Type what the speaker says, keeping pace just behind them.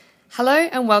Hello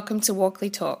and welcome to Walkley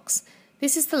Talks.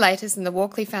 This is the latest in the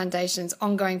Walkley Foundation's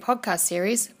ongoing podcast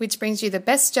series, which brings you the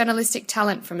best journalistic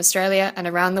talent from Australia and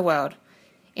around the world.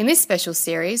 In this special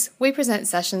series, we present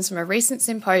sessions from a recent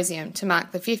symposium to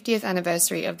mark the 50th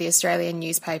anniversary of the Australian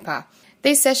newspaper.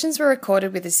 These sessions were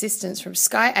recorded with assistance from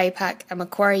Sky APAC and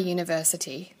Macquarie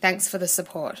University. Thanks for the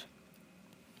support.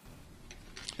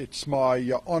 It's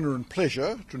my honour and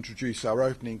pleasure to introduce our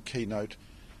opening keynote,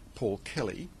 Paul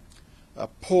Kelly.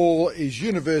 Paul is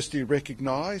universally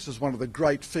recognised as one of the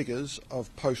great figures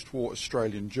of post-war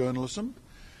Australian journalism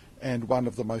and one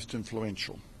of the most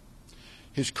influential.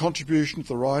 His contribution to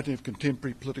the writing of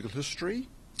contemporary political history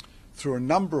through a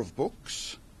number of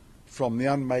books, from The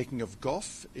Unmaking of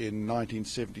Gough in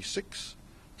 1976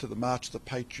 to The March of the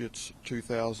Patriots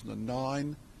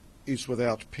 2009, is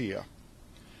without peer.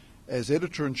 As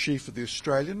Editor-in-Chief of The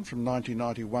Australian from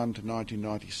 1991 to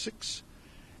 1996,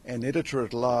 and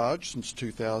editor-at-large since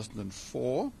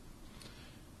 2004,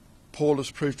 Paul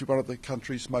has proved to be one of the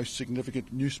country's most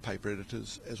significant newspaper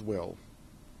editors as well.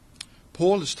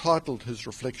 Paul has titled his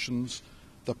reflections,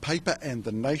 The Paper and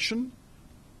the Nation,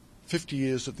 50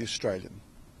 Years of the Australian.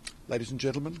 Ladies and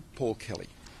gentlemen, Paul Kelly.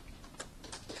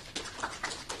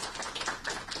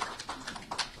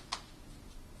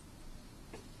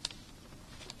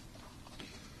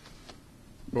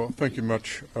 Well, thank you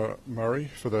much, Murray,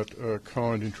 for that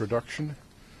kind introduction.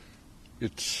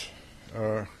 It's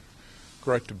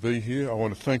great to be here. I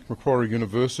want to thank Macquarie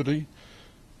University,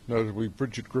 notably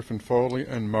Bridget Griffin-Foley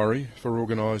and Murray, for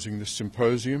organising this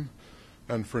symposium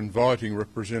and for inviting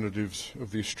representatives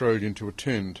of the Australian to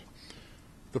attend.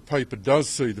 The paper does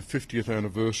see the 50th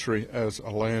anniversary as a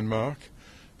landmark,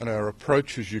 and our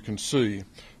approach, as you can see,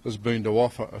 has been to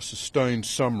offer a sustained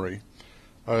summary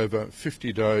over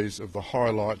 50 days of the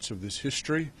highlights of this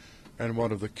history, and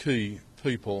one of the key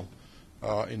people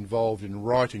involved in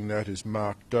writing that is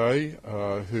Mark Day,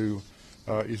 who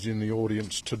is in the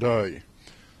audience today.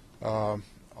 I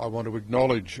want to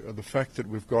acknowledge the fact that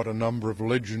we've got a number of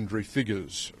legendary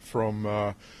figures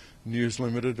from News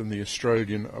Limited and the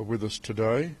Australian are with us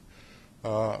today.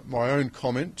 My own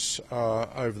comments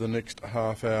over the next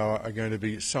half hour are going to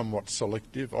be somewhat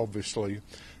selective. Obviously,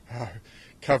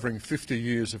 covering 50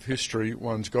 years of history,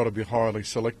 one's got to be highly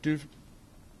selective,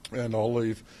 and I'll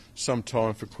leave some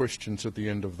time for questions at the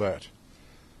end of that.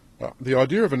 The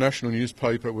idea of a national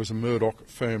newspaper was a Murdoch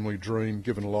family dream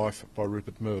given life by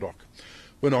Rupert Murdoch.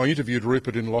 When I interviewed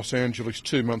Rupert in Los Angeles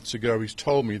 2 months ago, he's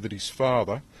told me that his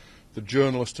father, the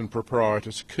journalist and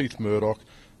proprietor Keith Murdoch,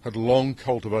 had long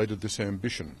cultivated this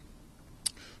ambition.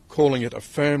 Calling it a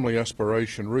family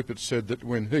aspiration, Rupert said that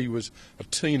when he was a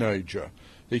teenager,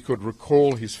 he could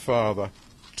recall his father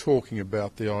talking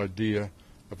about the idea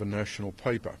of a national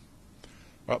paper.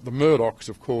 The Murdochs,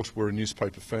 of course, were a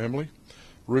newspaper family.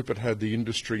 Rupert had the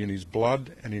industry in his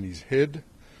blood and in his head.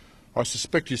 I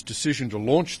suspect his decision to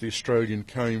launch the Australian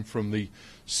came from the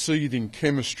seething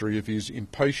chemistry of his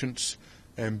impatience,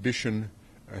 ambition,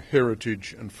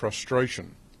 heritage and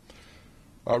frustration.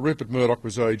 Rupert Murdoch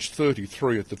was aged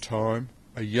 33 at the time,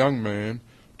 a young man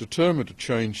determined to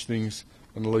change things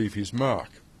and leave his mark.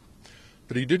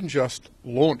 But he didn't just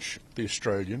launch the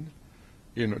Australian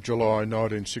in July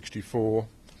 1964,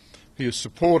 he has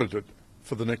supported it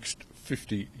for the next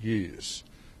 50 years,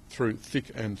 through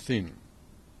thick and thin,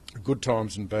 good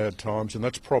times and bad times, and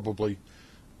that's probably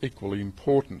equally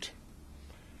important.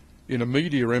 In a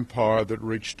media empire that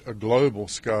reached a global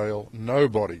scale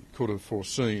nobody could have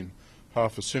foreseen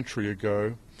half a century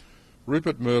ago,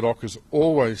 Rupert Murdoch has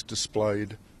always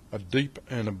displayed a deep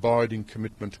and abiding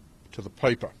commitment to the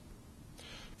paper.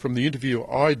 From the interview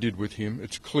I did with him,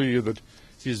 it's clear that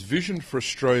his vision for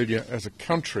Australia as a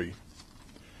country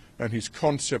and his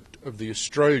concept of the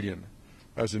Australian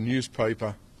as a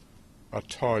newspaper are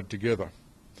tied together.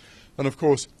 And of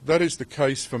course, that is the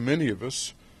case for many of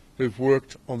us who've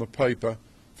worked on the paper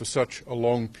for such a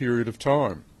long period of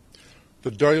time.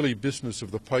 The daily business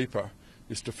of the paper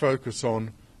is to focus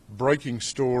on breaking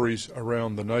stories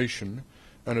around the nation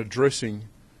and addressing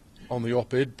on the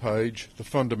op-ed page the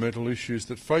fundamental issues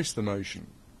that face the nation.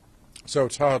 So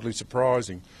it's hardly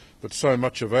surprising that so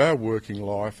much of our working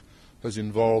life has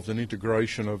involved an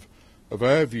integration of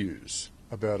our views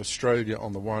about Australia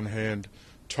on the one hand,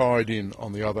 tied in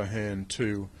on the other hand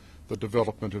to the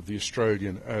development of the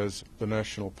Australian as the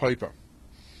national paper.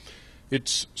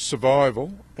 Its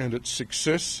survival and its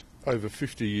success over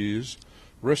 50 years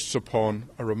rests upon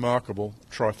a remarkable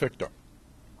trifecta.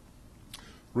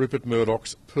 Rupert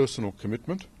Murdoch's personal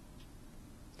commitment,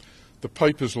 the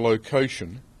paper's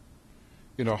location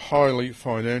in a highly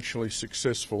financially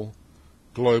successful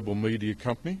global media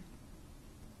company,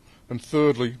 and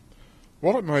thirdly,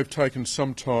 while it may have taken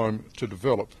some time to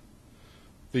develop,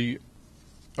 the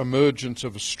emergence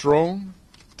of a strong,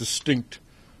 distinct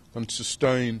and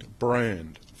sustained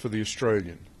brand for the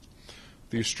Australian.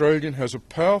 The Australian has a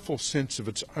powerful sense of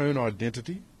its own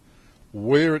identity,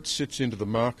 where it sits into the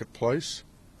marketplace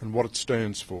and what it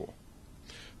stands for.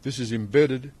 This is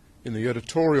embedded in the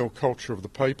editorial culture of the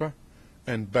paper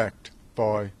and backed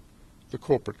by the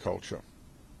corporate culture.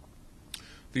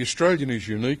 The Australian is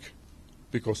unique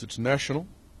because it's national,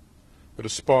 it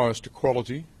aspires to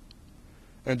quality,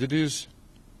 and it is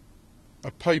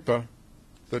a paper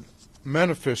that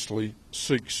manifestly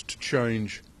seeks to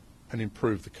change and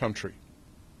improve the country.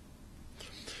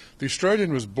 The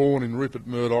Australian was born in Rupert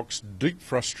Murdoch's deep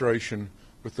frustration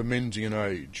with the Menzian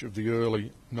age of the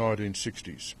early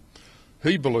 1960s.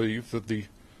 He believed that the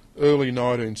early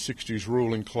 1960s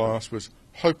ruling class was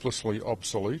hopelessly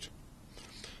obsolete.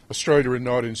 Australia in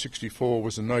 1964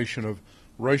 was a nation of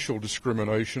racial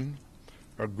discrimination,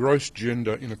 a gross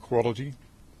gender inequality,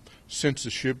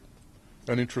 censorship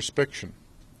and introspection,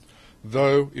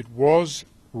 though it was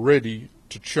ready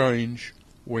to change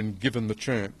when given the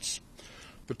chance.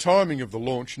 The timing of the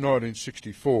launch,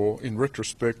 1964, in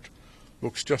retrospect,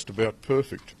 looks just about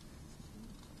perfect.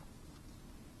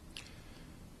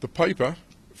 The paper,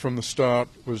 from the start,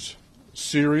 was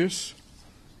serious,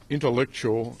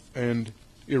 intellectual and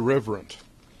irreverent.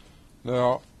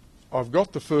 Now, I've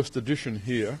got the first edition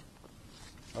here,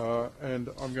 and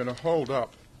I'm going to hold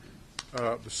up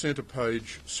the centre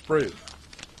page spread.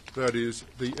 That is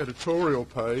the editorial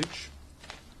page,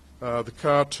 the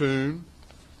cartoon,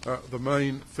 the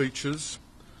main features,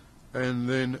 and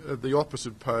then the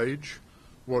opposite page,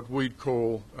 what we'd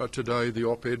call today the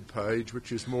op-ed page,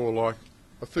 which is more like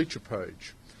a feature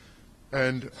page.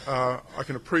 And I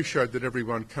can appreciate that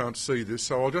everyone can't see this,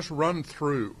 so I'll just run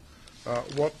through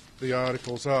what the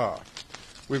articles are.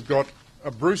 We've got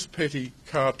a Bruce Petty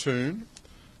cartoon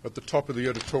at the top of the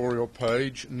editorial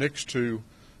page next to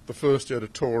the first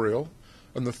editorial,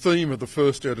 and the theme of the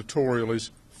first editorial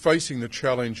is facing the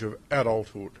challenge of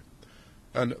adulthood.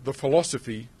 And the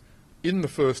philosophy in the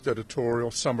first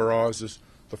editorial summarises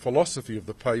the philosophy of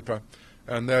the paper,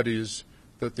 and that is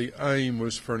that the aim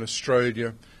was for an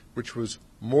Australia which was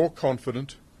more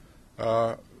confident,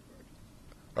 a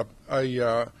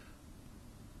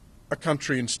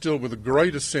country instilled with a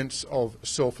greater sense of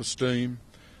self-esteem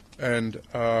and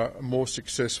more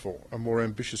successful, a more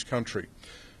ambitious country.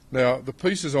 Now, the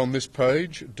pieces on this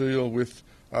page deal with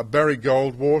Barry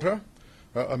Goldwater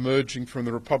emerging from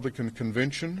the Republican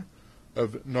Convention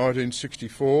of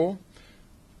 1964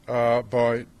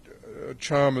 by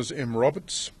Chalmers M.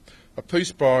 Roberts, a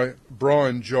piece by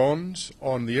Brian Johns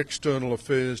on the External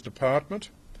Affairs Department.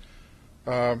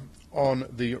 On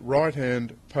the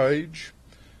right-hand page,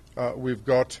 we've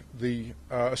got the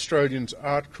Australian's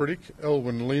art critic,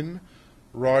 Elwyn Lynn,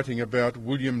 writing about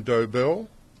William Dobell.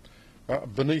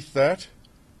 Beneath that,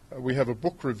 we have a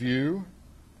book review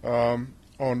on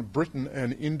Britain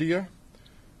and India,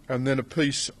 and then a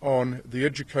piece on the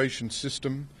education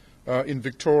system in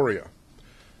Victoria.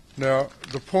 Now,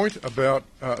 the point about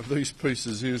these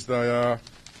pieces is they are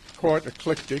quite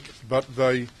eclectic, but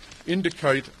they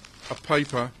indicate a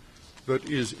paper that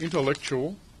is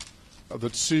intellectual,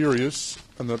 that's serious,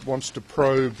 and that wants to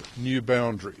probe new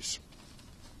boundaries.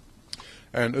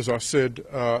 And as I said,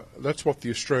 that's what the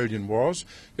Australian was.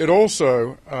 It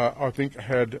also, I think,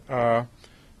 had a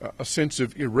sense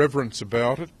of irreverence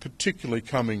about it, particularly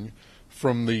coming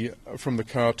from the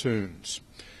cartoons.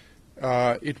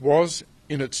 It was,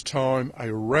 in its time,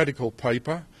 a radical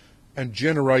paper and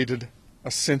generated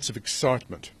a sense of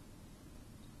excitement.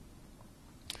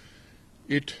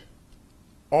 It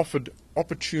offered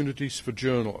opportunities for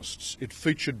journalists. It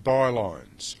featured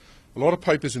bylines. A lot of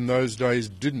papers in those days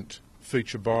didn't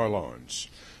feature bylines,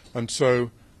 and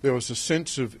so there was a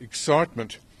sense of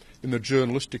excitement in the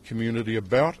journalistic community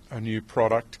about a new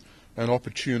product and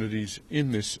opportunities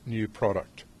in this new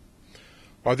product.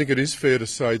 I think it is fair to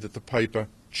say that the paper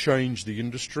changed the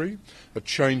industry. It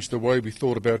changed the way we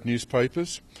thought about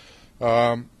newspapers.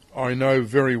 I know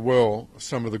very well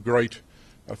some of the great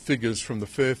figures from the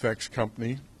Fairfax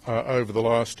Company over the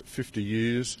last 50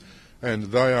 years, and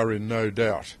they are in no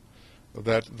doubt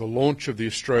that the launch of the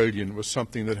Australian was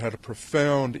something that had a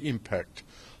profound impact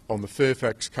on the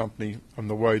Fairfax Company and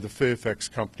the way the Fairfax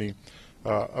Company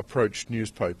approached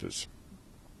newspapers.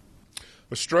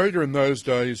 Australia in those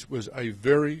days was a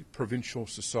very provincial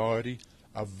society,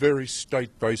 a very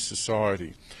state-based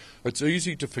society. It's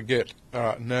easy to forget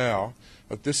now,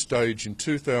 at this stage in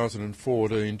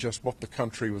 2014, just what the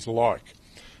country was like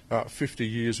 50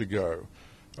 years ago.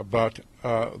 But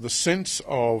the sense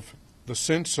of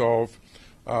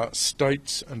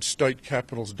states and state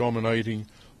capitals dominating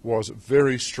was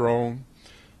very strong.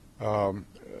 The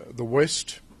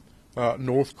West,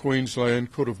 North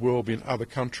Queensland could have well been other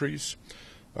countries.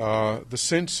 The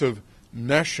sense of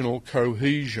national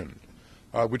cohesion,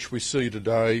 which we see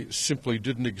today, simply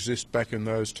didn't exist back in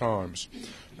those times.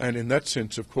 And in that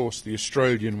sense, of course, the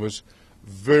Australian was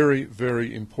very,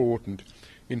 very important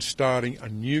in starting a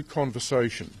new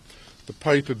conversation. The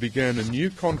paper began a new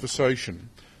conversation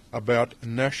about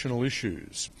national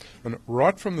issues. And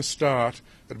right from the start,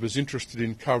 it was interested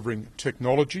in covering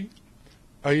technology,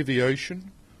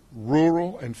 aviation,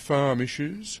 rural and farm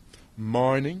issues,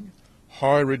 mining,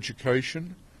 higher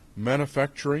education,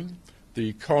 manufacturing, the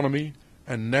economy,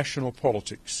 and national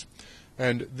politics.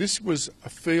 And this was a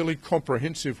fairly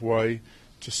comprehensive way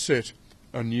to set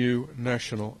a new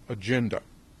national agenda.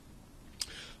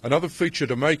 Another feature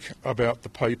to make about the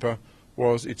paper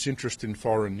was its interest in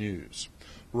foreign news.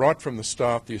 Right from the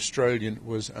start, the Australian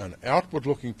was an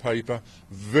outward-looking paper,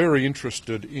 very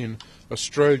interested in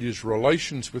Australia's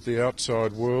relations with the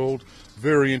outside world,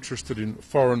 very interested in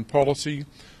foreign policy,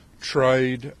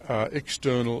 trade,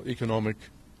 external economic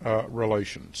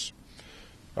relations.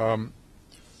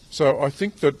 So I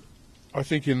think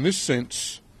in this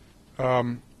sense,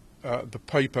 the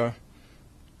paper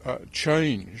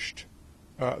changed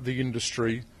the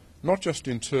industry, not just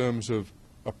in terms of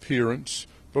appearance,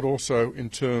 but also in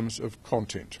terms of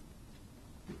content.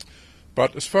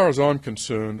 But as far as I'm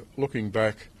concerned, looking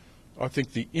back, I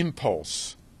think the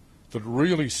impulse that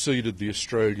really seeded the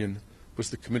Australian was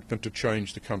the commitment to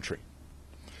change the country.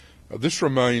 This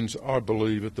remains, I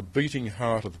believe, at the beating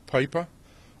heart of the paper.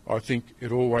 I think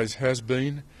it always has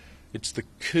been. It's the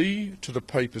key to the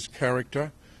paper's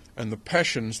character and the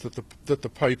passions that the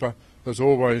paper has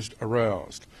always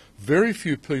aroused. Very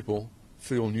few people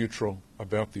feel neutral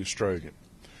about the Australian.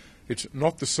 It's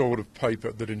not the sort of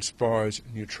paper that inspires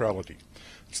neutrality.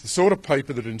 It's the sort of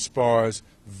paper that inspires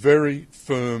very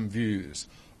firm views,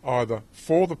 either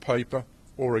for the paper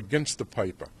or against the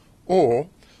paper, or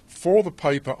for the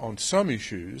paper on some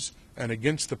issues and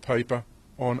against the paper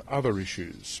on other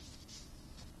issues.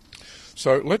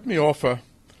 So let me offer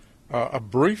a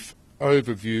brief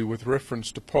overview with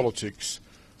reference to politics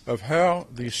of how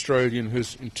the Australian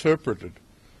has interpreted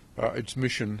its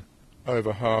mission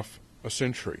over half a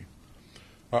century.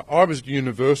 I was at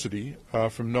university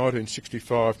from 1965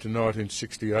 to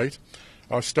 1968.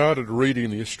 I started reading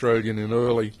the Australian in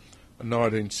early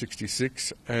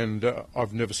 1966 and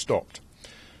I've never stopped.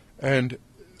 And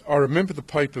I remember the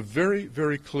paper very,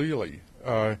 very clearly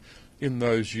in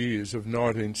those years of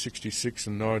 1966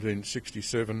 and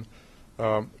 1967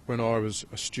 when I was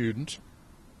a student.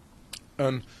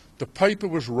 And the paper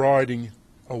was riding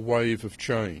a wave of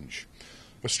change.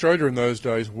 Australia in those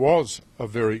days was a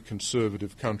very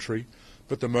conservative country,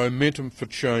 but the momentum for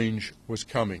change was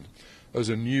coming as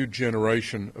a new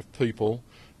generation of people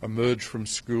emerged from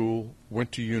school,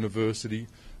 went to university,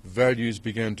 values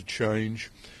began to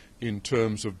change in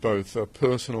terms of both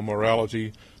personal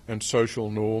morality and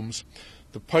social norms.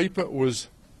 The paper was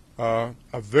a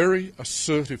very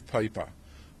assertive paper,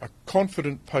 a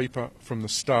confident paper from the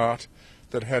start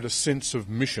that had a sense of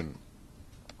mission.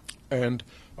 And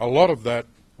a lot of that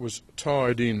was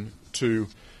tied in to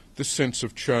this sense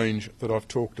of change that I've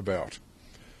talked about.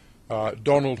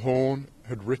 Donald Horne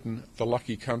had written The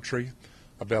Lucky Country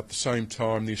about the same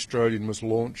time the Australian was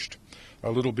launched.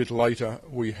 A little bit later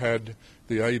we had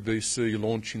the ABC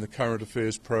launching the current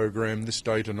affairs program This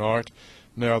Day Tonight,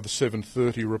 now the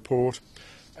 7:30 report,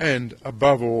 and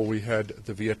above all we had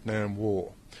the Vietnam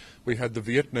War. We had the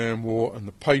Vietnam War and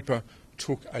the paper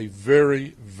took a very,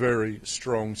 very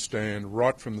strong stand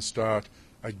right from the start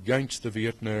against the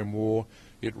Vietnam War.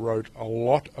 It wrote a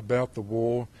lot about the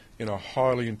war in a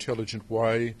highly intelligent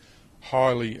way,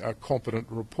 highly competent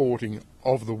reporting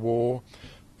of the war,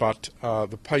 but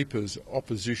the paper's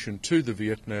opposition to the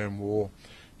Vietnam War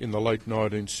in the late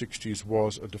 1960s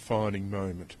was a defining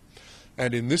moment.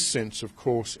 And in this sense, of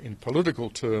course, in political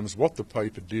terms, what the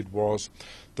paper did was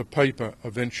the paper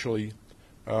eventually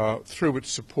through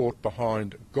its support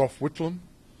behind Gough Whitlam.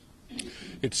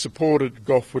 It supported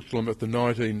Gough Whitlam at the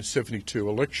 1972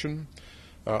 election.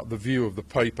 The view of the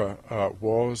paper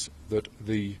was that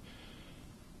the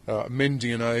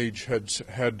Menzian age had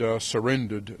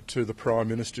surrendered to the prime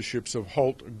ministerships of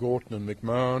Holt, Gorton and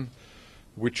McMahon,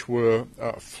 which were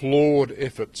flawed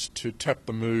efforts to tap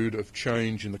the mood of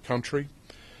change in the country.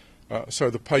 So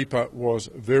the paper was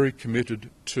very committed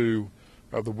to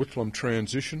the Whitlam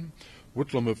transition.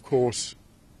 Whitlam, of course,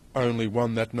 only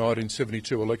won that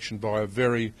 1972 election by a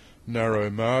very narrow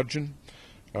margin.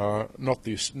 Not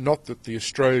that the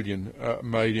Australian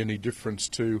made any difference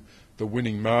to the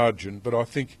winning margin, but I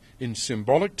think in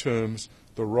symbolic terms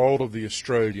the role of the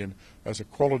Australian as a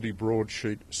quality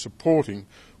broadsheet supporting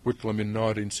Whitlam in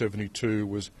 1972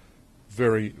 was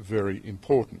very, very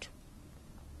important.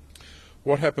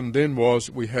 What happened then was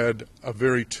we had a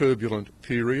very turbulent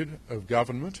period of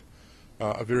government,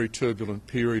 a very turbulent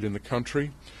period in the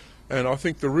country, and I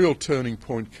think the real turning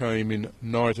point came in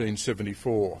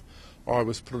 1974. I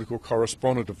was political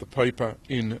correspondent of the paper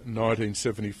in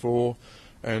 1974,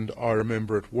 and I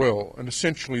remember it well. And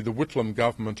essentially the Whitlam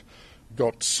government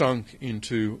got sunk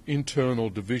into internal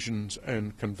divisions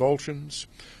and convulsions.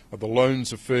 The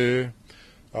loans affair,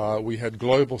 we had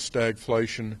global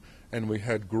stagflation, and we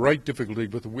had great difficulty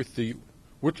with the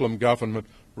Whitlam government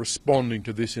responding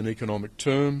to this in economic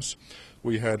terms.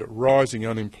 We had rising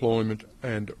unemployment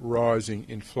and rising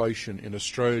inflation in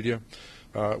Australia.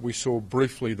 We saw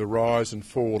briefly the rise and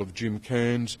fall of Jim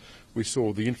Cairns. We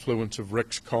saw the influence of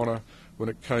Rex Connor when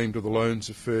it came to the loans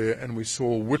affair, and we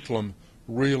saw Whitlam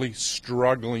really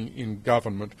struggling in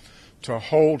government to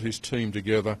hold his team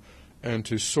together and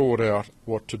to sort out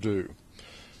what to do.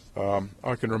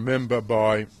 I can remember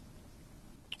by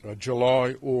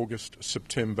July, August,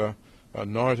 September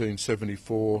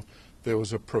 1974, there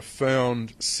was a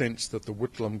profound sense that the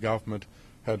Whitlam government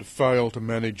had failed to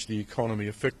manage the economy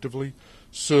effectively.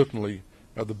 Certainly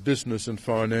the business and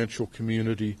financial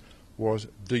community was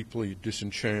deeply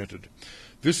disenchanted.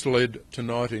 This led to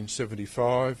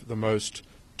 1975, the most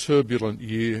turbulent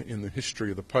year in the history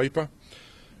of the paper.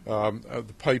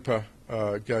 The paper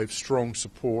gave strong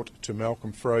support to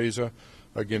Malcolm Fraser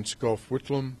against Gough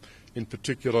Whitlam, in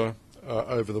particular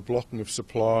over the blocking of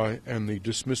supply and the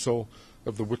dismissal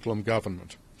of the Whitlam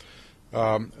government.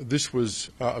 This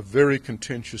was a very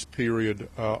contentious period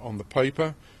on the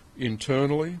paper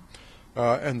internally,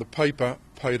 and the paper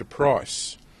paid a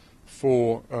price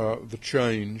for the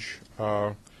change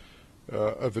in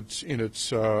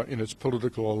its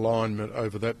political alignment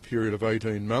over that period of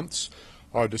 18 months.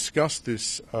 I discussed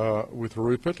this with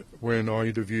Rupert when I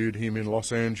interviewed him in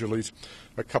Los Angeles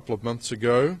a couple of months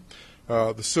ago.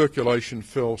 The circulation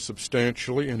fell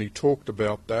substantially, and he talked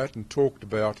about that and talked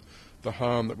about the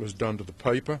harm that was done to the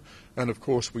paper. And of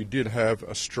course we did have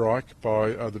a strike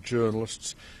by the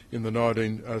journalists in the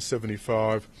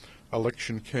 1975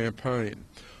 election campaign.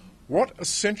 What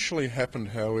essentially happened,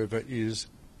 however, is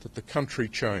that the country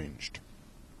changed.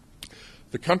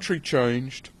 The country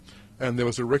changed, and there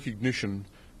was a recognition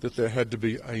that there had to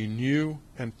be a new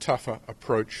and tougher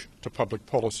approach to public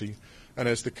policy, and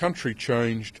as the country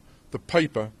changed, the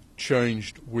paper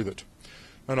changed with it.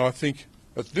 And I think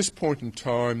at this point in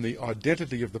time, the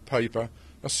identity of the paper,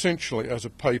 essentially as a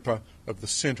paper of the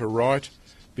centre-right,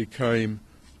 became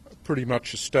pretty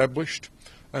much established,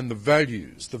 and the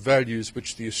values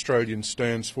which the Australian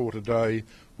stands for today,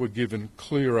 were given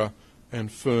clearer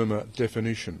and firmer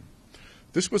definition.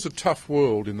 This was a tough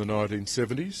world in the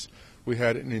 1970s. We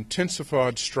had an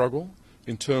intensified struggle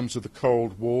in terms of the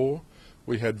Cold War.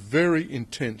 We had very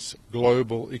intense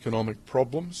global economic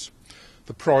problems.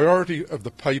 The priority of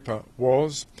the paper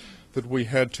was that we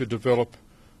had to develop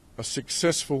a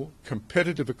successful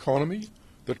competitive economy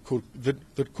that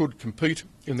could compete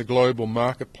in the global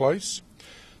marketplace.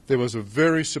 There was a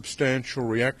very substantial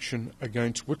reaction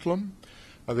against Whitlam.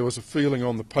 There was a feeling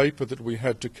on the paper that we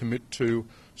had to commit to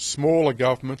smaller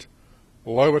government,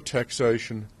 lower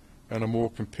taxation, and a more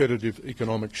competitive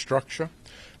economic structure.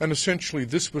 And essentially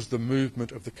this was the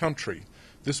movement of the country.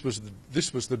 This was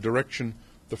the direction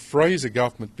the Fraser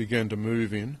government began to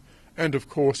move in, and of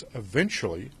course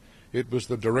eventually it was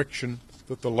the direction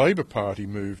that the Labor Party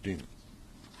moved in.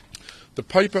 The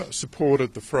paper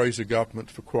supported the Fraser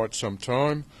government for quite some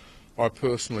time. I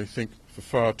personally think for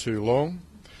far too long.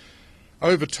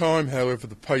 Over time, however,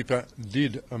 the paper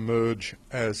did emerge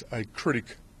as a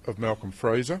critic of Malcolm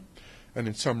Fraser, and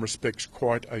in some respects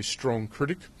quite a strong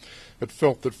critic. It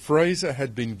felt that Fraser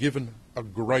had been given a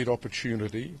great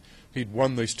opportunity. He'd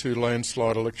won these two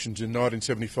landslide elections in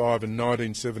 1975 and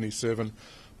 1977,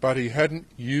 but he hadn't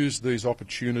used these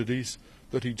opportunities,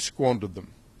 that he'd squandered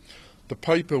them. The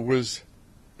paper was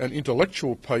an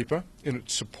intellectual paper in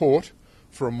its support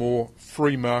for a more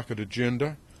free market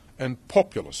agenda, and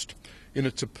populist in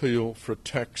its appeal for a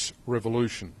tax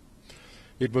revolution.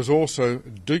 It was also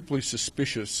deeply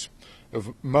suspicious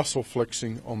of muscle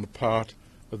flexing on the part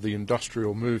of the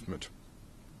industrial movement.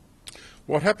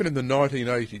 What happened in the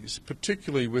 1980s,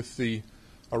 particularly with the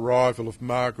arrival of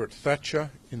Margaret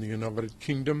Thatcher in the United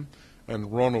Kingdom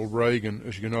and Ronald Reagan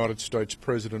as United States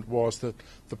President, was that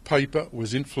the paper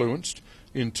was influenced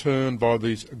in turn by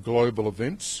these global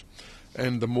events,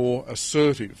 and the more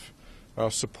assertive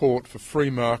support for free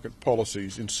market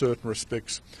policies in certain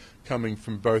respects coming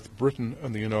from both Britain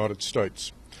and the United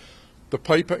States. The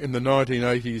paper in the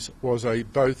 1980s was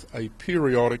both a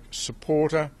periodic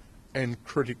supporter and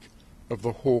critic of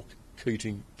the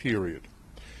Hawke-Keating period.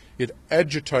 It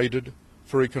agitated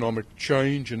for economic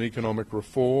change and economic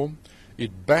reform.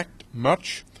 It backed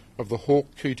much of the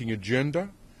Hawke-Keating agenda.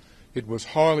 It was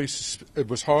highly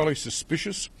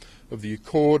suspicious of the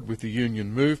accord with the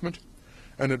union movement,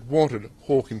 and it wanted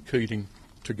Hawke and Keating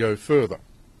to go further.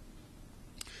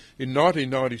 In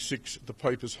 1996, the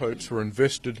paper's hopes were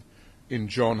invested in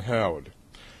John Howard,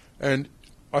 and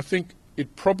I think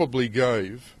it probably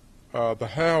gave the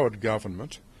Howard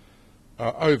government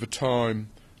over time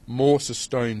more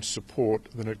sustained support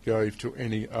than it gave to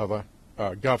any other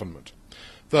government,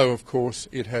 though of course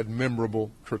it had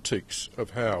memorable critiques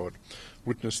of Howard.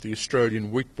 Witness the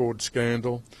Australian Wheat Board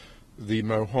scandal, the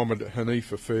Mohammed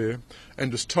Hanif affair,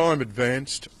 and as time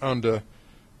advanced under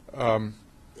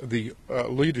the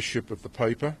leadership of the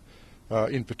paper,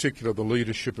 in particular the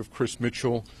leadership of Chris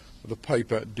Mitchell, the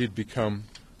paper did become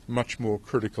much more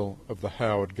critical of the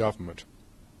Howard government.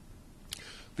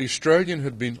 The Australian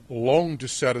had been long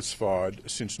dissatisfied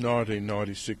since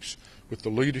 1996 with the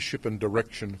leadership and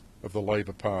direction of the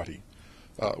Labor Party.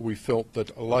 We felt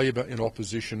that Labor in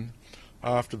opposition,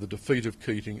 after the defeat of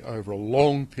Keating over a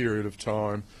long period of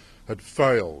time, had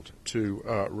failed to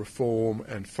reform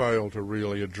and failed to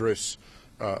really address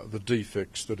the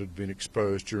defects that had been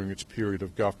exposed during its period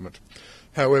of government.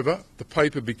 However, the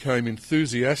paper became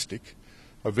enthusiastic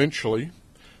eventually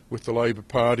with the Labor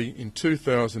Party in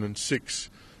 2006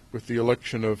 with the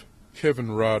election of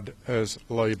Kevin Rudd as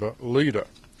Labor leader.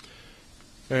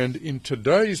 And in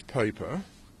today's paper,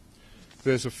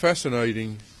 there's a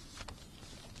fascinating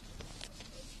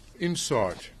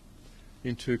insight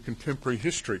into contemporary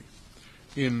history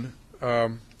in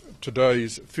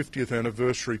today's 50th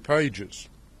anniversary pages,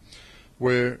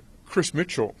 where Chris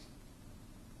Mitchell,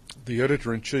 the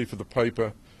editor-in-chief of the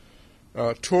paper,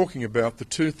 talking about the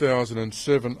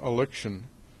 2007 election,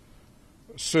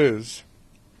 says,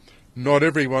 "Not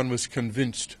everyone was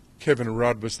convinced Kevin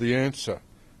Rudd was the answer.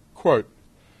 Quote,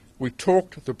 we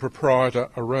talked the proprietor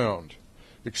around,"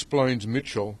 explains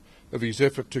Mitchell of his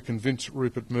effort to convince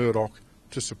Rupert Murdoch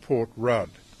to support Rudd.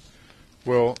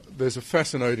 Well, there's a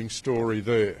fascinating story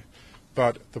there,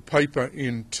 but the paper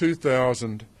in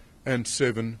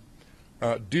 2007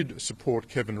 did support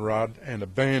Kevin Rudd and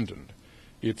abandoned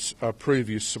its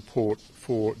previous support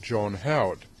for John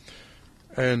Howard.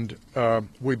 And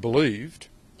we believed,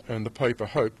 and the paper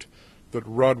hoped, that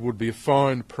Rudd would be a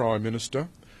fine Prime Minister,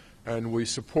 and we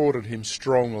supported him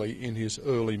strongly in his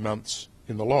early months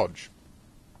in the Lodge.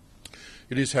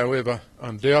 It is, however,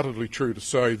 undoubtedly true to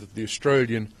say that the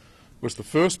Australian was the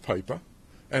first paper,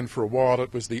 and for a while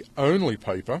it was the only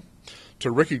paper,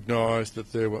 to recognise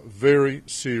that there were very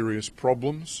serious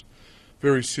problems,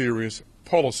 very serious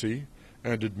policy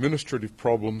and administrative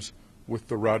problems with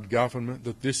the Rudd government,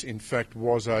 that this in fact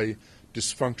was a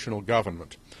dysfunctional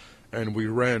government. And we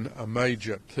ran a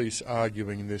major piece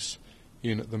arguing this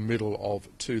in the middle of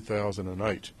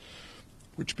 2008,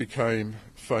 which became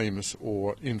famous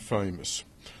or infamous.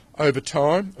 Over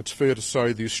time, it's fair to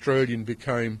say the Australian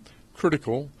became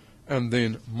critical and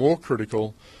then more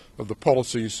critical of the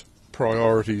policies,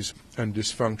 priorities and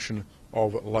dysfunction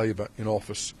of Labor in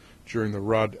office during the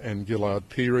Rudd and Gillard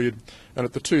period, and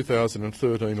at the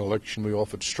 2013 election we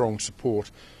offered strong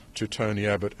support to Tony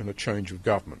Abbott and a change of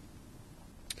government.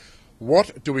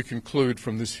 What do we conclude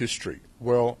from this history?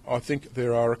 Well, I think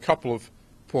there are a couple of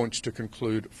points to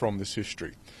conclude from this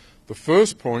history. The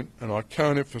first point, and I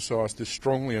can't emphasise this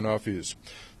strongly enough, is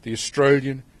the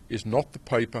Australian is not the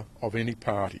paper of any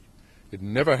party. It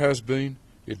never has been,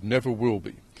 it never will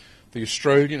be. The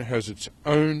Australian has its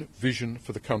own vision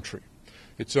for the country,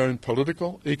 its own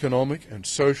political, economic and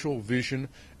social vision,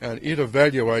 and it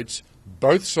evaluates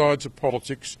both sides of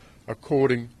politics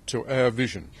according to our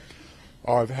vision.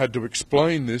 I've had to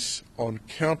explain this on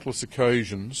countless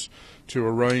occasions to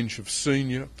a range of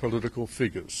senior political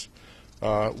figures.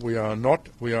 We are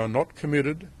not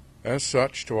committed as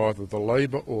such to either the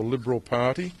Labor or Liberal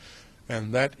Party,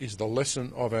 and that is the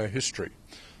lesson of our history.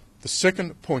 The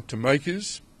second point to make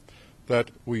is that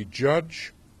we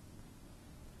judge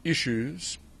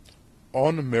issues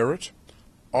on merit,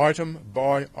 item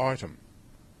by item,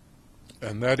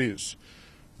 and that is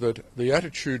that the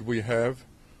attitude we have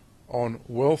on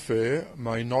welfare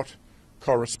may not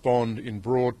correspond in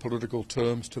broad political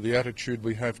terms to the attitude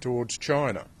we have towards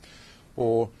China,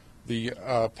 or the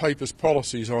paper's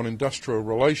policies on industrial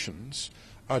relations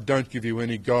don't give you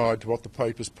any guide to what the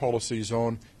paper's policies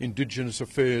on Indigenous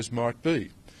affairs might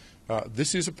be.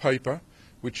 This is a paper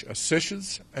which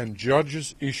assesses and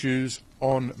judges issues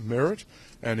on merit,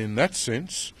 and in that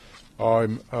sense,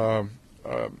 I'd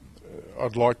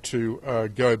like to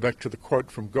go back to the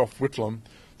quote from Gough Whitlam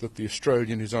that the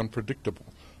Australian is unpredictable.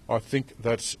 I think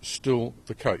that's still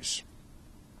the case.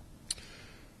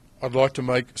 I'd like to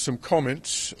make some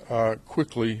comments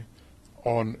quickly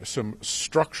on some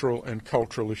structural and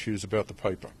cultural issues about the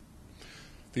paper.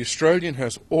 The Australian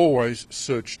has always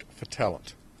searched for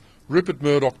talent. Rupert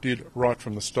Murdoch did right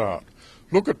from the start.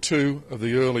 Look at two of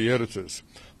the early editors,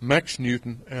 Max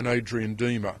Newton and Adrian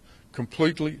Deemer,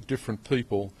 completely different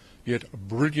people, yet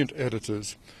brilliant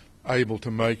editors able to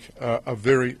make a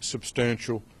very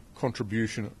substantial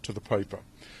contribution to the paper.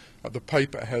 The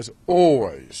paper has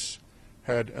always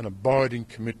had an abiding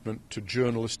commitment to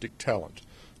journalistic talent,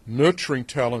 nurturing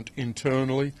talent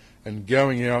internally and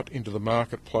going out into the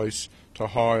marketplace to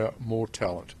hire more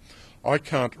talent. I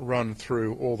can't run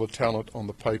through all the talent on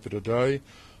the paper today.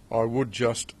 I would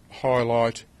just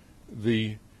highlight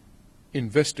the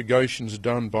investigations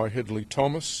done by Hedley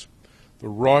Thomas, the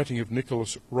writing of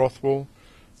Nicholas Rothwell,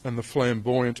 and the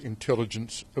flamboyant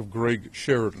intelligence of Greg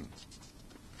Sheridan.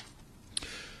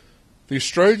 The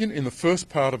Australian, in the first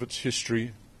part of its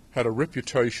history, had a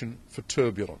reputation for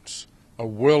turbulence, a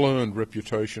well-earned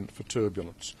reputation for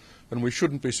turbulence, and we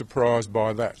shouldn't be surprised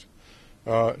by that.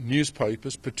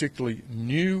 Newspapers, particularly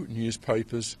new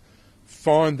newspapers,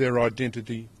 find their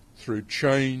identity through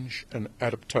change and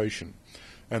adaptation,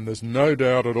 and there's no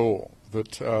doubt at all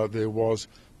that there was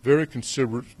very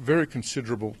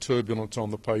considerable turbulence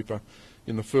on the paper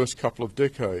in the first couple of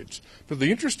decades. But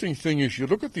the interesting thing is, you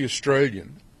look at the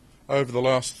Australian over the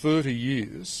last 30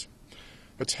 years,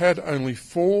 it's had only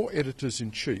 4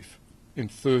 editors-in-chief in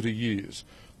 30 years.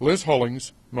 Les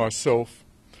Hollings, myself,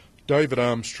 David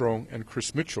Armstrong and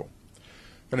Chris Mitchell.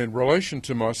 And in relation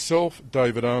to myself,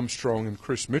 David Armstrong and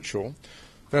Chris Mitchell,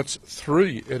 that's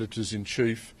 3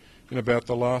 editors-in-chief in about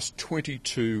the last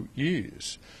 22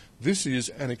 years. This is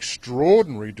an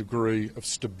extraordinary degree of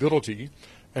stability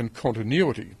and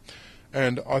continuity,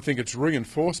 and I think it's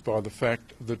reinforced by the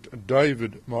fact that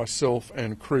David, myself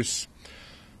and Chris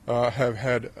have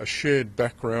had a shared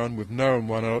background. We've known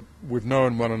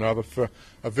one another for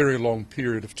a very long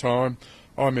period of time.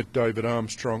 I met David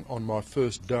Armstrong on my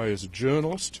first day as a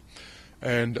journalist,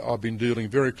 and I've been dealing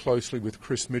very closely with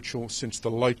Chris Mitchell since the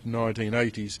late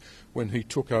 1980s when he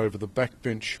took over the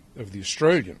backbench of the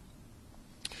Australian.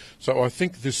 So I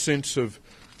think this sense of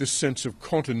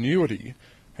continuity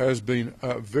has been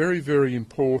very, very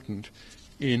important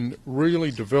in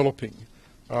really developing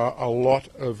a lot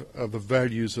of the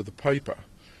values of the paper.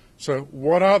 So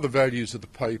what are the values of the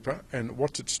paper and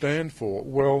what's it stand for?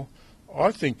 Well,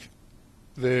 I think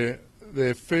they're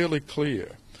fairly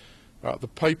clear. The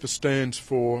paper stands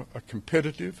for a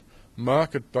competitive,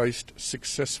 market-based,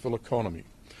 successful economy.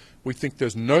 We think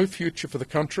there's no future for the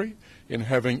country in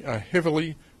having a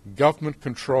heavily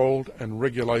government-controlled and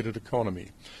regulated economy.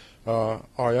 I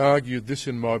argued this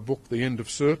in my book, The End of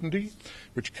Certainty,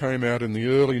 which came out in the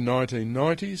early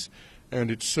 1990s, and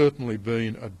it's certainly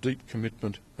been a deep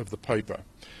commitment of the paper.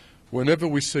 Whenever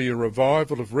we see a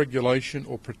revival of regulation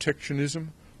or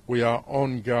protectionism, we are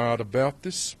on guard about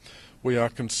this. We are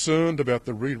concerned about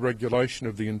the re-regulation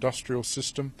of the industrial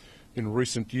system in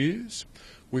recent years.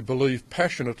 We believe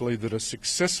passionately that a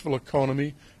successful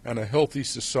economy and a healthy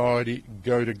society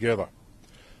go together.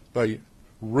 They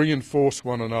reinforce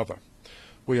one another.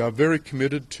 We are very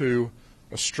committed to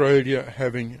Australia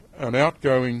having an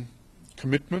outgoing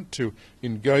commitment to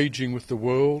engaging with the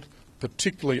world,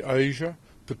 particularly Asia,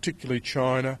 particularly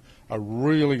China, a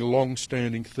really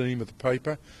long-standing theme of the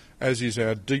paper, as is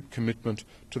our deep commitment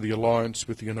to the alliance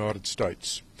with the United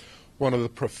States. One of the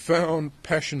profound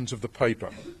passions of the paper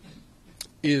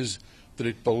is that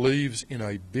it believes in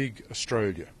a big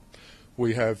Australia.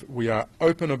 We are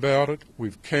open about it,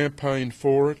 we've campaigned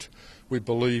for it, we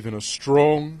believe in a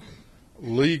strong,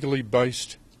 legally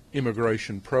based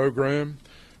immigration program.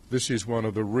 This is one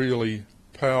of the really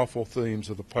powerful themes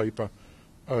of the paper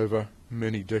over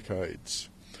many decades.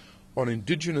 On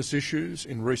Indigenous issues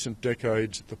in recent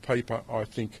decades, the paper, I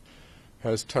think,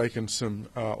 has taken some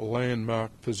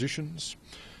landmark positions.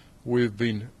 We've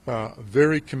been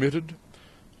very committed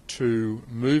to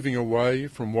moving away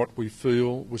from what we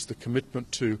feel was the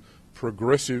commitment to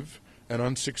progressive and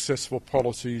unsuccessful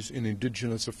policies in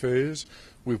Indigenous affairs.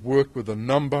 We've worked with a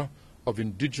number of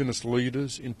Indigenous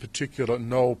leaders, in particular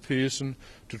Noel Pearson,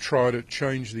 to try to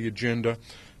change the agenda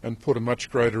and put a much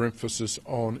greater emphasis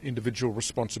on individual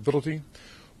responsibility.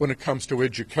 When it comes to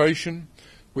education,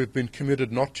 we've been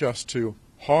committed not just to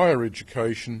higher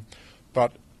education,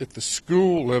 but at the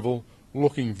school level,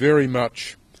 looking very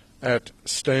much at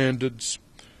standards,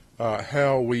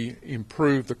 how we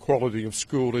improve the quality of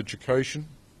school education.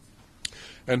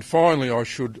 And finally, I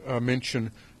should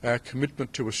mention our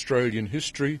commitment to Australian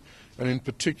history, and in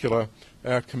particular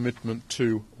our commitment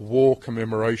to war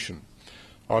commemoration.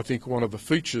 I think one of the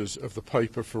features of the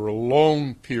paper for a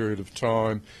long period of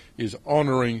time is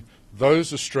honouring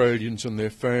those Australians and their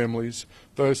families,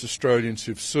 those Australians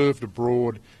who've served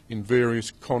abroad in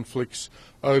various conflicts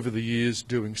over the years,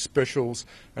 doing specials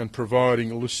and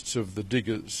providing lists of the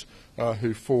diggers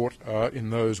who fought in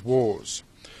those wars.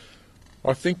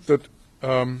 I think that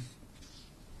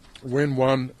when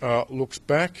one looks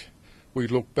back, we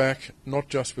look back not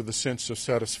just with a sense of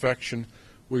satisfaction,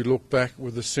 we look back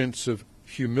with a sense of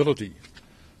humility.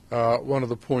 One of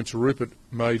the points Rupert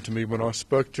made to me when I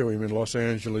spoke to him in Los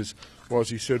Angeles was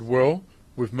he said, well,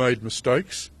 we've made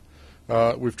mistakes.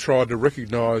 We've tried to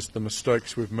recognise the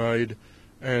mistakes we've made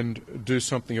and do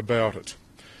something about it.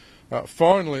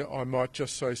 Finally, I might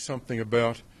just say something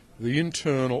about the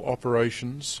internal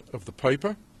operations of the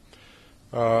paper.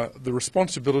 The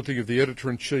responsibility of the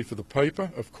editor-in-chief of the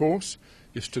paper, of course,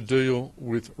 is to deal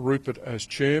with Rupert as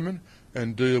chairman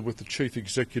and deal with the chief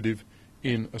executive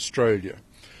in Australia.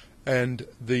 And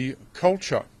the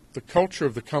culture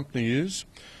of the company is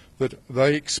that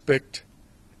they expect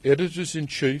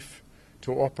editors-in-chief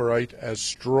to operate as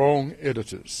strong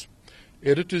editors.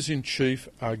 Editors-in-chief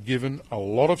are given a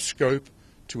lot of scope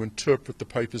to interpret the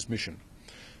paper's mission.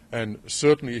 And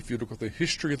certainly if you look at the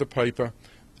history of the paper,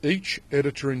 each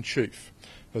editor-in-chief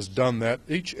has done that.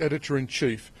 Each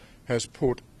editor-in-chief has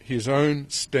put his own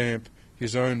stamp,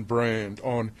 his own brand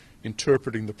on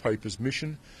interpreting the paper's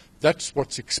mission. That's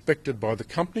what's expected by the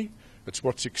company. It's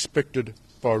what's expected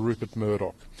by Rupert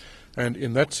Murdoch. And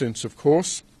in that sense, of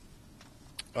course,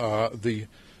 the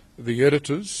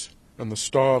editors and the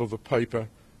style of the paper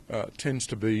tends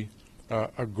to be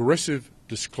aggressive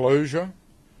disclosure,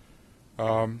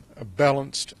 a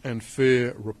balanced and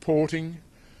fair reporting,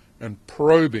 and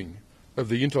probing of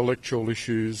the intellectual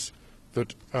issues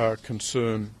that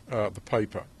concern the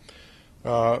paper.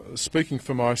 Speaking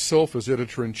for myself as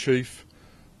editor-in-chief,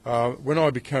 when I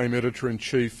became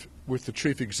editor-in-chief with the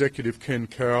chief executive, Ken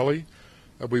Cowley,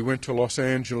 we went to Los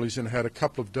Angeles and had a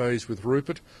couple of days with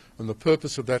Rupert, and the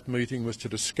purpose of that meeting was to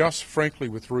discuss frankly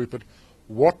with Rupert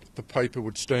what the paper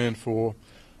would stand for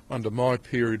under my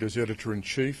period as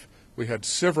editor-in-chief. We had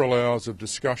several hours of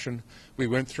discussion. We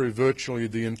went through virtually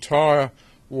the entire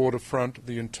waterfront,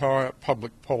 the entire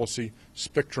public policy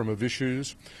spectrum of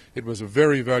issues. It was a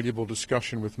very valuable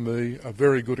discussion with me, a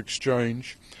very good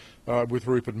exchange with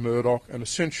Rupert Murdoch, and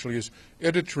essentially as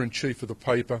editor-in-chief of the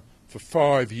paper for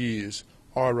 5 years,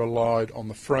 I relied on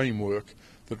the framework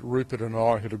that Rupert and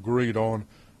I had agreed on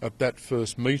at that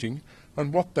first meeting.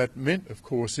 And what that meant, of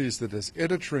course, is that as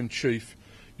editor-in-chief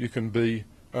you can be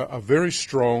a very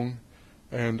strong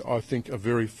and I think a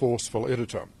very forceful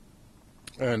editor.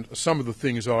 And some of the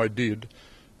things I did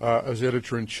as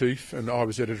editor-in-chief, and I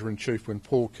was editor-in-chief when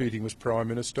Paul Keating was Prime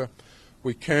Minister,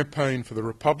 we campaigned for the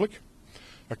Republic,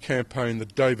 a campaign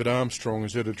that David Armstrong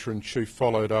as editor-in-chief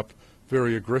followed up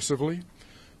very aggressively.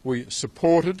 We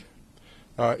supported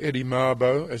Eddie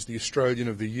Mabo as the Australian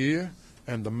of the Year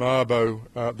and the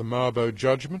Mabo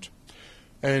judgment.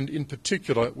 And in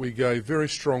particular, we gave very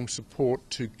strong support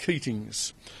to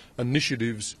Keating's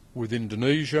initiatives with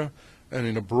Indonesia and,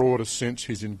 in a broader sense,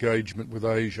 his engagement with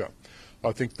Asia.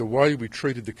 I think the way we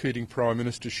treated the Keating Prime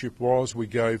Ministership was we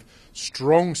gave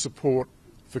strong support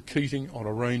for Keating on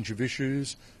a range of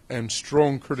issues and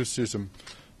strong criticism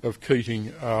of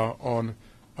Keating on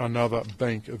another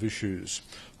bank of issues.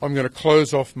 I'm going to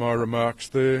close off my remarks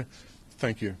there.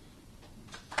 Thank you.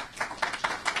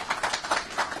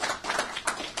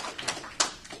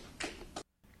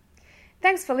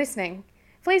 Thanks for listening.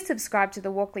 Please subscribe to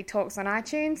the Walkley Talks on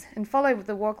iTunes and follow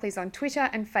the Walkleys on Twitter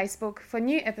and Facebook for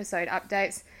new episode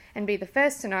updates and be the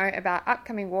first to know about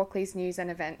upcoming Walkleys news and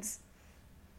events.